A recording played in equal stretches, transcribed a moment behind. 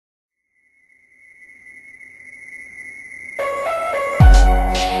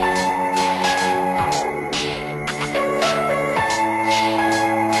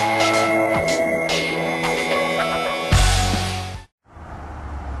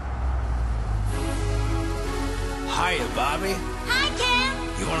Hiya, Barbie. Hi, Ken.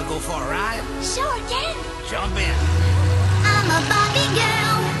 You wanna go for a ride? Sure, Ken. Jump in. I'm a Barbie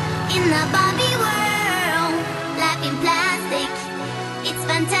girl in the Barbie world. Life in plastic, it's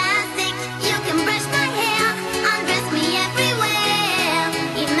fantastic. You can brush my hair, undress me everywhere.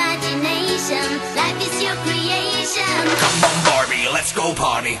 Imagination, life is your creation. Come on, Barbie, let's go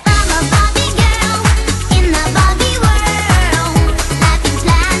party. I'm a Barbie girl in the Barbie world. Life in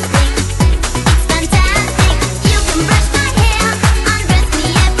plastic, it's fantastic. You can brush my hair, undress me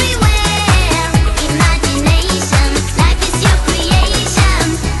everywhere. Imagination, life is your creation.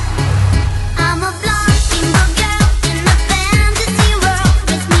 I'm a blonde bimbo girl in a fantasy world.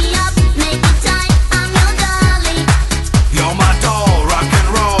 Dress me up, make it tight, I'm your darling. You're my doll, rock and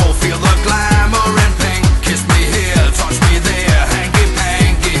roll. Feel the glamour and pink. Kiss me here, touch me there, hanky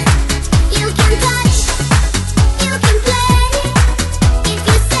panky. You can touch, you can play. If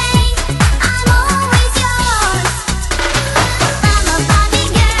you say I'm always yours. I'm a Barbie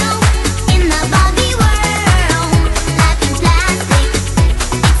girl in the Barbie world. Life in plastic,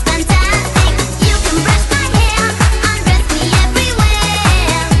 it's fantastic. You can brush my hair, undress me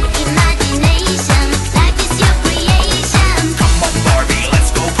everywhere. Imagination, life is your creation. Come on, Barbie,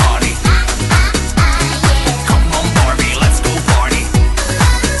 let's go party. Yeah. Come on, Barbie, let's go party.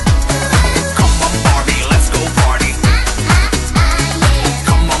 Come on, Barbie, let's go party.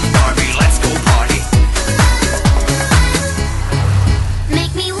 Come on, Barbie, let's go party.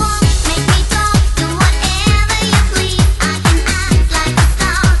 Make me walk, make me talk, do whatever you please. I can act like a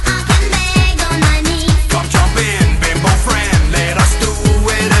star, I can beg on my knees. Come jump in, bimbo friend, let us do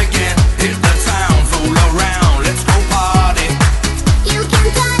it again. Hit the town, fool around, let's go party. You can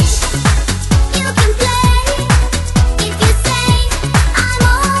touch, you can play. If you say I'm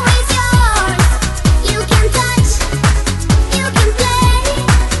always yours. You can touch, you can play.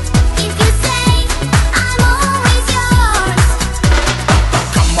 If you say I'm always yours.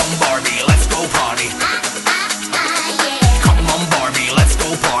 Come on, Barbie, let's go party. Yeah. Come on, Barbie, let's go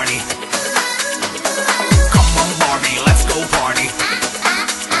party. Come on, Barbie, let's go party.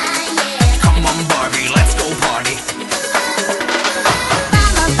 Yeah. Come on, Barbie, let's go party.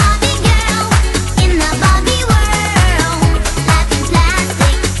 I'm a Barbie girl in the Barbie world. Life in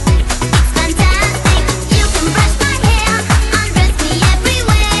plastic, it's fantastic. You can brush my hair, undress me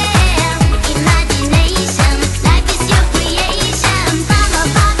everywhere. Imagination, life is your creation. I'm a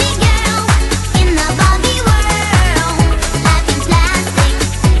Barbie girl in the Barbie world. Life in plastic,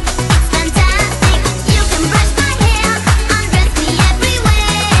 it's fantastic. You can brush my hair, undress me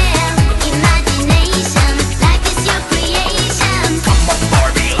everywhere. Imagination, life is your creation. Come on,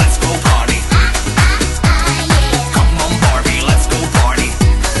 Barbie, let's go party. Yeah. Come on, Barbie, let's go party.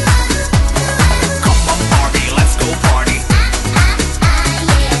 Come on, Barbie, let's go party.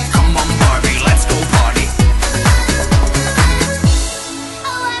 Come on, Barbie, let's go party.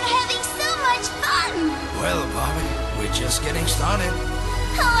 Oh, I'm having so much fun! Well, Barbie, we're just getting started.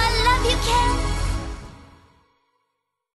 Oh, I love you, Ken.